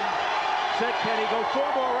Gordon said, can he go 4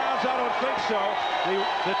 more rounds? I don't think so.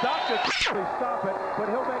 The doctor can't stop it,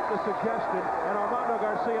 but he'll make the suggestion. And Armando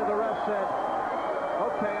Garcia, the ref, said,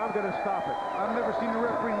 okay, I'm going to stop it. I've never seen a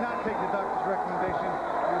referee not take the doctor's recommendation,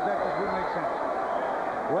 because that just wouldn't make sense.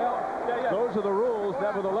 Well, those are the rules,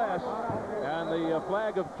 nevertheless. And the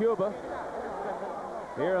flag of Cuba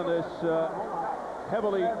here in this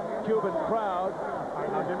heavily Cuban crowd.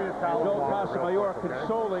 Joe Casamayor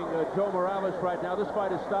consoling Joe Morales right now. This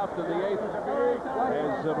fight is stopped in the 8th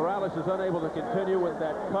as Morales is unable to continue with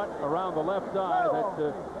that cut around the left eye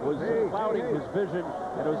that was clouding his vision,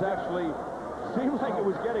 and it was actually seemed like it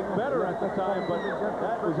was getting better at the time, but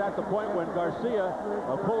that was at the point when Garcia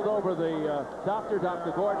pulled over the Dr.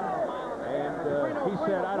 Gordon, and he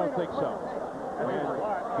said, I don't think so. And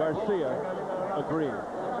Garcia agreed.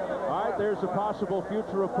 All right, there's a possible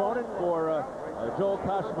future opponent for Joel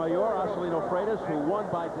Casamayor, Marcelino Freitas, who won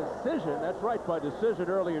by decision. That's right, by decision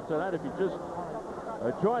earlier tonight. If you just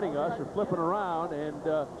joining us and flipping around, and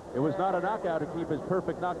it was not a knockout to keep his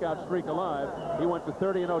perfect knockout streak alive. He went to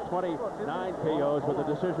 30-0-29 KOs with a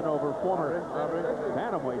decision over former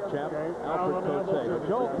bantamweight champ Alfred Coetzee.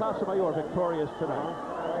 Joe Casamayor victorious tonight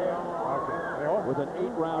with an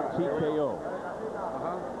 8-round TKO.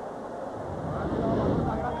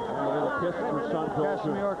 And a little kiss from son Joel.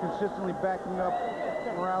 Casamayor consistently backing up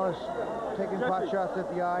Morales, taking pot shots at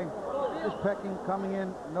the eye, just pecking, coming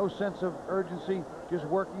in, no sense of urgency, just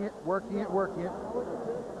working it. And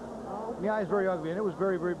the eye is very ugly, and it was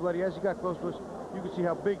very, very bloody. As he got close to us, you could see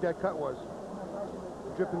how big that cut was.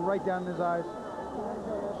 Dripping right down in his eyes.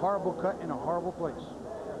 Horrible cut in a horrible place.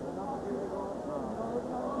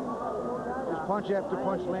 Just punch after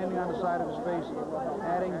punch landing on the side of his face,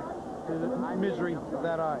 adding to the misery of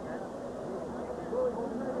that eye.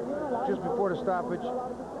 Just before the stoppage,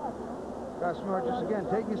 Casamayor just again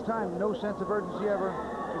taking his time, no sense of urgency ever,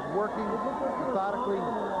 just working methodically,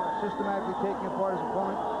 systematically taking apart his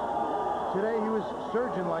opponent. Today he was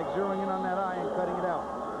surgeon-like, zeroing in on that eye and cutting it out.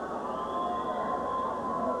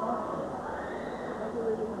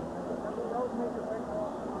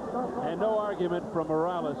 And no argument from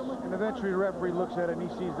Morales. And eventually the referee looks at it and he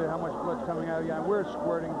sees that how much blood's coming out of the eye, where it's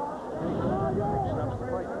squirting, and he stops the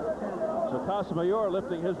fight. So Casamayor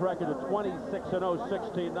lifting his record to 26-0,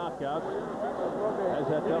 16 knockouts. Has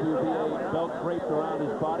that WBA belt draped around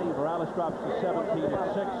his body. Morales drops to 17-6.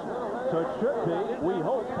 So it should be, we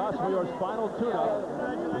hope, Casamayor's final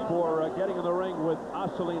tune-up before getting in the ring with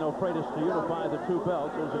Acelino Freitas to unify the two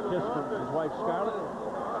belts. There's a kiss from his wife Scarlett.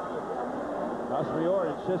 Casamayor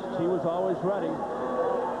insists he was always ready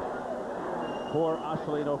for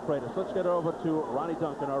Acelino Freitas. Let's get over to Ronnie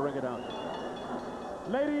Duncan, our ring announcer.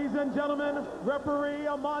 Ladies and gentlemen, referee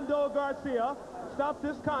Armando Garcia stopped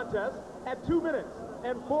this contest at 2 minutes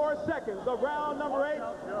and 4 seconds of round number 8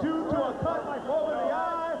 due to a cut over the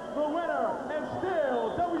eye. The winner and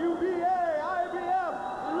still WBA IBF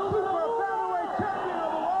Super Featherweight Champion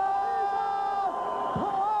of the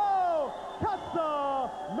world,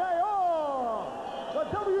 Casamayor. The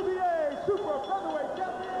WBA Super Featherweight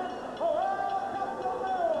Champion,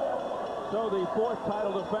 Casamayor. So the fourth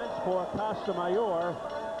title defense for Casamayor,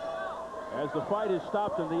 as the fight is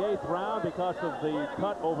stopped in the 8th round because of the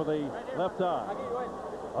cut over the left eye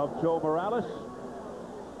of Joe Morales.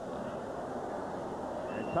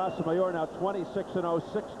 And Casamayor now 26-0,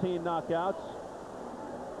 16 knockouts.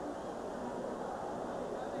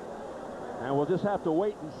 And we'll just have to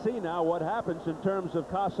wait and see now what happens in terms of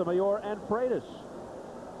Casamayor and Freitas.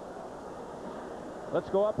 Let's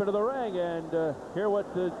go up into the ring and hear what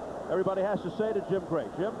everybody has to say to Jim Gray.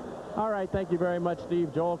 Jim? All right, thank you very much,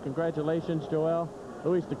 Steve. Joel, congratulations, Joel.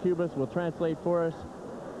 Luis de Cubas will translate for us.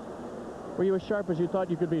 Were you as sharp as you thought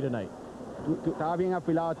you could be tonight? Estaba bien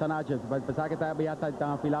afilado esta noche. Pensaba que había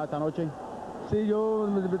tan afilado esta noche. Sí, yo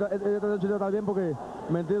esta noche estaba bien porque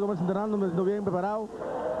me metí 2 meses entrenando, me siento bien preparado.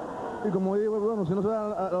 Y como digo, bueno, si no se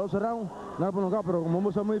da a los 12 rounds, nada por nocaut, pero como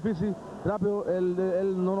es muy difícil, rápido, él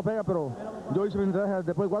no nos pega, pero yo hice mi estrategia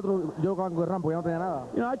después de 4, yo con el rampo, ya no tenía nada.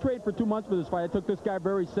 You know, I trained for 2 months for this fight. I took this guy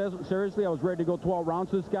very seriously. I was ready to go 12 rounds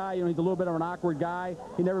to this guy. You know, he's a little bit of an awkward guy.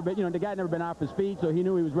 He never been, you know, the guy had never been off his feet, so he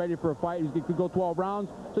knew he was ready for a fight. He could go 12 rounds,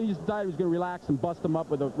 so he just decided he was going to relax and bust him up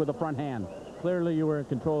with a front hand. Clearly, you were in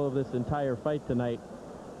control of this entire fight tonight.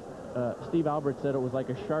 Steve Albert said it was like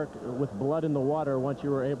a shark with blood in the water once you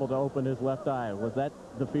were able to open his left eye. Was that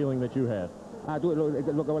the feeling that you had? Cuando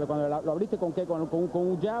lo abriste con qué, con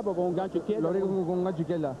un jab o con un gancho izquierdo. Lo abrí con un gancho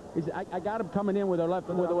izquierda. I got him coming in with a left,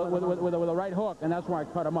 with a right hook, and that's why I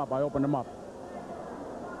cut him up. I opened him up.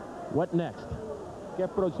 What next? ¿Qué es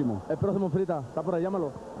próximo? El próximo Frita, está por ahí,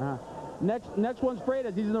 llámalo. Next one's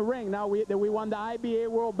Freitas. He's in the ring. Now we won the IBA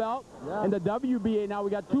world belt and the WBA. Now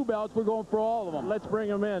we got 2 belts. We're going for all of them. Let's bring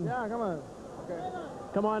him in. Yeah, come on. Okay.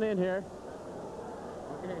 Come on in here.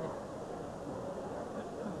 Okay.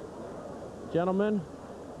 Gentlemen,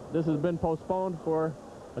 this has been postponed for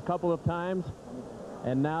a couple of times,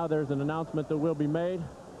 and now there's an announcement that will be made.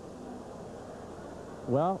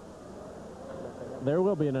 Well, there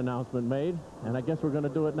will be an announcement made, and I guess we're going to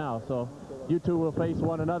do it now. So you two will face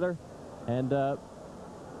one another. And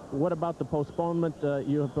what about the postponement?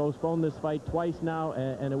 You have postponed this fight twice now,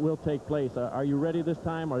 and it will take place. Are you ready this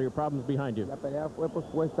time, or are your problems behind you? La pelea fue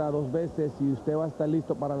pospuesta 2 veces y usted va a estar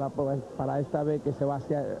listo para esta vez que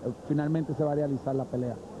finalmente se va a realizar la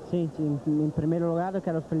pelea. Sim, em primeiro lugar eu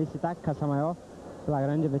quero felicitar Casamayor pela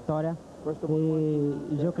grande vitória.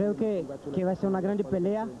 E eu creio que vai ser uma grande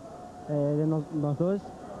pelea de nós dois.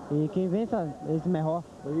 E quem vença é melhor.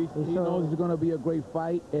 He knows it's going to be a great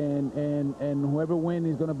fight, and whoever wins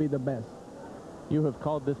is going to be the best. You have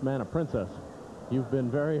called this man a princess. you've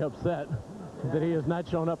been very upset that he has not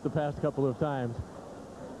shown up the past couple of times.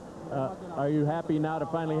 Are you happy now to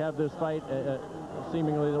finally have this fight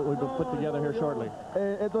seemingly that we've been put together here shortly?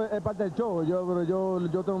 Esto es parte del show.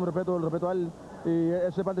 Yo tengo respeto a él y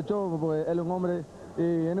eso es parte del show porque él es un hombre.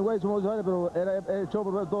 Anyway, somos rivales, pero era el show,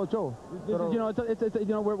 todo show. This is, you know,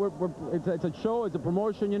 it's a show, it's a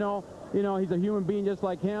promotion. You know, he's a human being just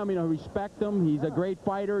like him. You know, respect him. He's a great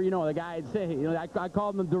fighter. You know, the guy I'd say, you know, I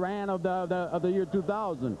called him the Duran of the year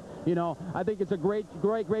 2000. You know, I think it's a great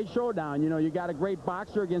showdown. You know, you got a great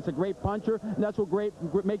boxer against a great puncher, and that's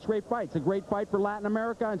what makes great fights. A great fight for Latin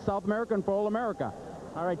America and South America and for all America.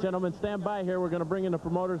 All right, gentlemen, stand by here. We're going to bring in the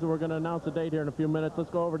promoters, and we're going to announce the date here in a few minutes. Let's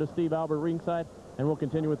go over to Steve Albert ringside, and we'll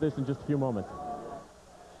continue with this in just a few moments.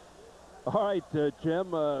 All right,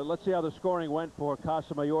 Jim, let's see how the scoring went for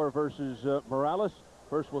Casamayor versus Morales.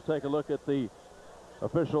 First, we'll take a look at the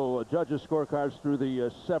official judges' scorecards through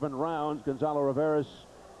the 7 rounds. Gonzalo Rivera,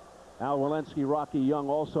 Al Walensky, Rocky Young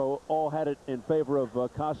also all had it in favor of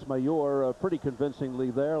Casamayor pretty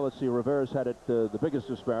convincingly there. Let's see, Rivera's had it the biggest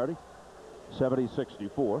disparity,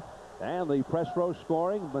 70-64. And the press row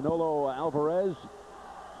scoring, Manolo Alvarez,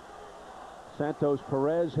 Santos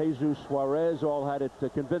Perez, Jesus Suarez all had it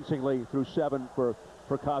convincingly through 7 for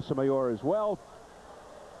Casamayor as well.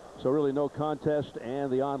 So really no contest.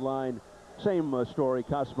 And the online, same story.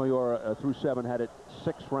 Casamayor through 7 had it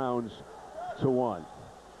 6 rounds to 1.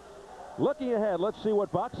 Looking ahead, let's see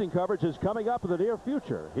what boxing coverage is coming up in the near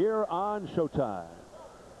future here on Showtime.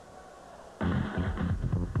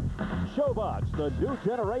 ShowBox, the new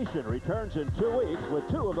generation, returns in 2 weeks with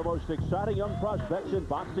 2 of the most exciting young prospects in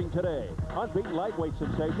boxing today. Unbeaten lightweight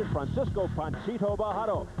sensation Francisco Panchito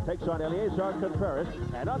Bajado takes on Eleazar Contreras,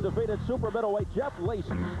 and undefeated super middleweight Jeff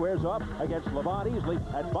Lacey squares up against Levon Easley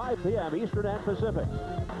at 5 p.m. Eastern and Pacific.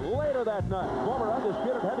 Later that night, former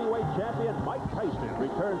undisputed heavyweight champion Mike Tyson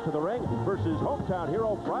returns to the ring versus hometown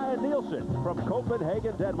hero Brian Nielsen from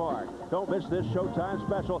Copenhagen, Denmark. Don't miss this Showtime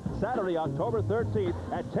special Saturday, October 13th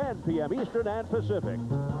at 10 p.m. Eastern and Pacific.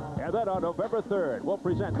 And then on November 3rd, we'll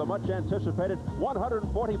present the much-anticipated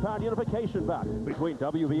 140-pound unification bout between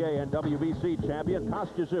WBA and WBC champion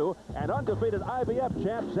Kostya Tszyu and undefeated IBF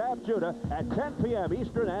champ Zab Judah at 10 p.m.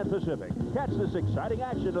 Eastern and Pacific. Catch this exciting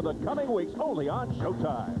action of the coming weeks only on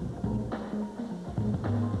Showtime.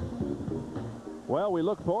 Well, we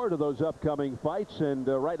look forward to those upcoming fights, and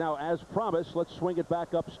right now, as promised, let's swing it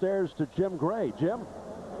back upstairs to Jim Gray. Jim?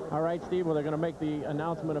 All right, Steve, well, they're going to make the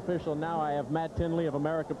announcement official now. I have Matt Tinley of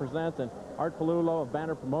America Presents and Art Palulo of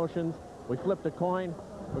Banner Promotions. We flipped a coin.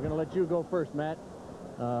 We're going to let you go first, Matt.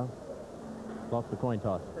 Lost the coin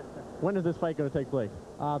toss. When is this fight going to take place?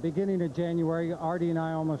 Beginning of January. Artie and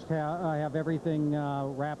I almost have everything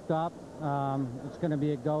wrapped up. It's going to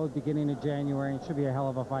be a go beginning of January. It should be a hell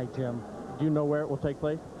of a fight, Jim. Do you know where it will take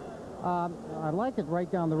place? I'd like it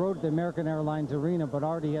right down the road at the American Airlines Arena, but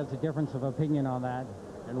Artie has a difference of opinion on that.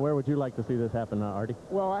 And where would you like to see this happen, Artie?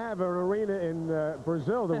 Well, I have an arena in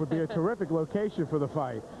Brazil that would be a terrific location for the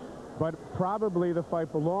fight. But probably the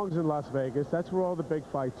fight belongs in Las Vegas. That's where all the big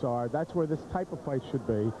fights are. That's where this type of fight should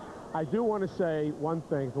be. I do want to say one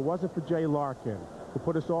thing. If it wasn't for Jay Larkin to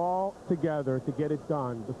put us all together to get it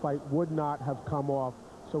done, the fight would not have come off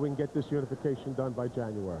so we can get this unification done by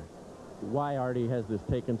January. Why, Artie, has this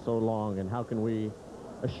taken so long, and how can we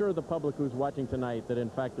assure the public who's watching tonight that,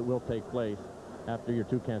 in fact, it will take place after your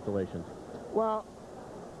 2 cancellations? Well,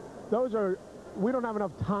 we don't have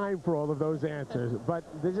enough time for all of those answers, but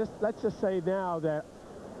let's just say now that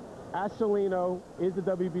Acelino is the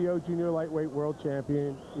WBO junior lightweight world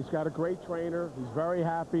champion. He's got a great trainer. He's very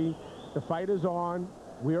happy. The fight is on.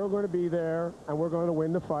 We are going to be there, and we're going to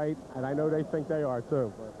win the fight, and I know they think they are,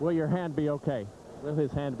 too. Will your hand be okay? Will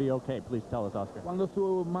his hand be okay? Please tell us, Oscar. Cuando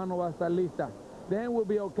su mano va a estar lista. Then we'll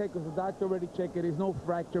be okay because the doctor already checked it. There's no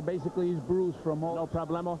fracture. Basically, he's bruised from all. No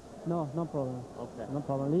problemo? No, no problem. Okay. No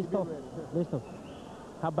problem. Listo. Listo.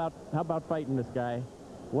 How about fighting this guy?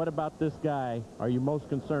 What about this guy are you most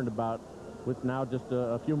concerned about with now just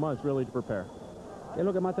a few months really to prepare? ¿Qué es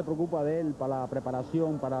lo que más te preocupa de él para la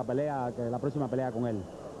preparación, para la pelea, la próxima pelea con él?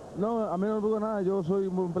 No, a mí no me preocupa nada. Yo soy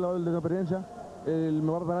un peleador de experiencia. Él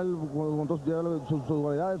me va a preparar con todas sus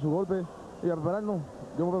cualidades, sus golpes, y a prepararnos.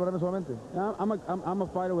 Yo voy a prepararme solamente. I'm a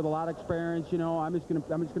fighter with a lot of experience. You know, I'm just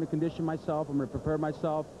gonna condition myself. I'm gonna prepare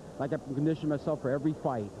myself like I condition myself for every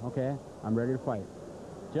fight. Okay, I'm ready to fight.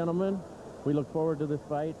 Gentlemen, we look forward to this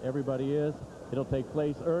fight. Everybody is. It'll take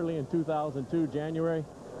place early in 2002, January.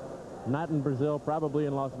 Not in Brazil, probably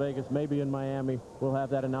in Las Vegas, maybe in Miami. We'll have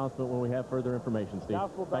that announcement when we have further information, Steve.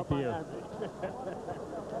 Back to you.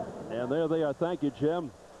 And there they are. Thank you,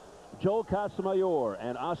 Jim. Joel Casamayor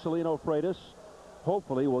and Acelino Freitas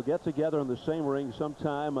hopefully will get together in the same ring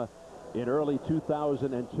sometime in early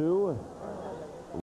 2002.